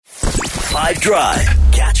5 Drive.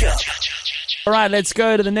 Catch up. All right, let's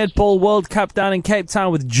go to the Netball World Cup down in Cape Town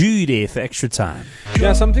with Jude here for extra time.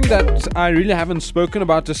 Yeah, something that I really haven't spoken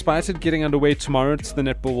about despite it getting underway tomorrow. It's the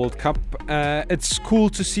Netball World Cup. It's cool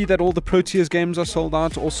to see that all the Proteas games are sold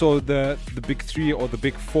out. Also, the big three or the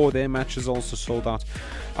big four, their matches are also sold out.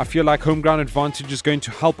 I feel like home ground advantage is going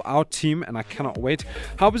to help our team, and I cannot wait.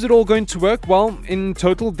 How is it all going to work? Well, in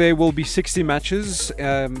total, there will be 60 matches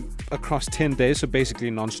across 10 days, so basically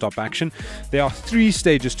non-stop action. There are 3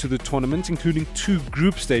 stages to the tournament, including 2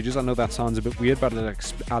 group stages. I know that sounds a bit weird, but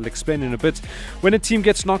I'll explain in a bit. When a team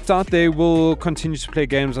gets knocked out, they will continue to play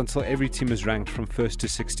games until every team is ranked from 1st to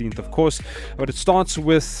 16th, of course. But it starts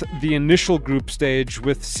with the initial group stage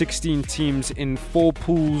with 16 teams in 4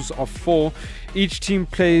 pools of 4. Each team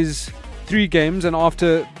plays 3 games, and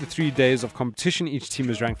after the 3 days of competition, each team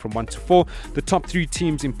is ranked from 1 to 4. The top 3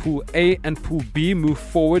 teams in Pool A and Pool B move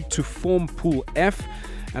forward to form Pool F,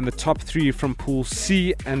 and the top 3 from Pool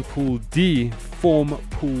C and Pool D form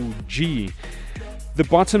Pool G. The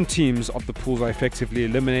bottom teams of the pools are effectively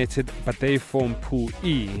eliminated, but they form Pool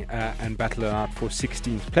E and battle it out for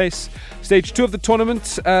 16th place. Stage 2 of the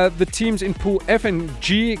tournament, the teams in Pool F and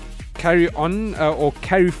G carry on or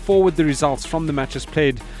carry forward the results from the matches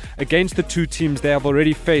played against the 2 teams they have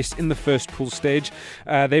already faced in the first pool stage.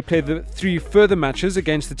 They play the 3 further matches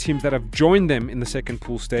against the teams that have joined them in the second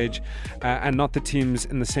pool stage and not the teams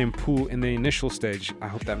in the same pool in the initial stage. I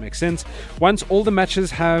hope that makes sense. Once all the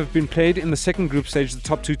matches have been played in the second group stage, the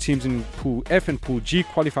top 2 teams in Pool F and Pool G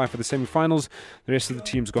qualify for the semi-finals. The rest of the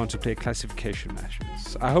teams go on to play classification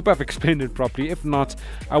matches. I hope I've explained it properly. If not,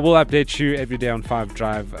 I will update you every day on 5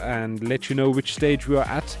 Drive and let you know which stage we are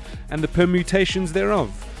at and the permutations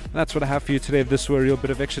thereof. That's what I have for you today. If this were a real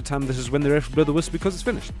bit of extra time, this is when the ref will blow the whistle because it's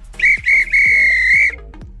finished.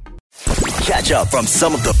 Catch up from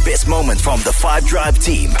some of the best moments from the 5 Drive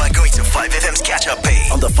team by going to 5FM's catch-up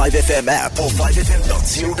page on the 5FM app or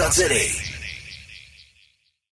 5FM.co.za.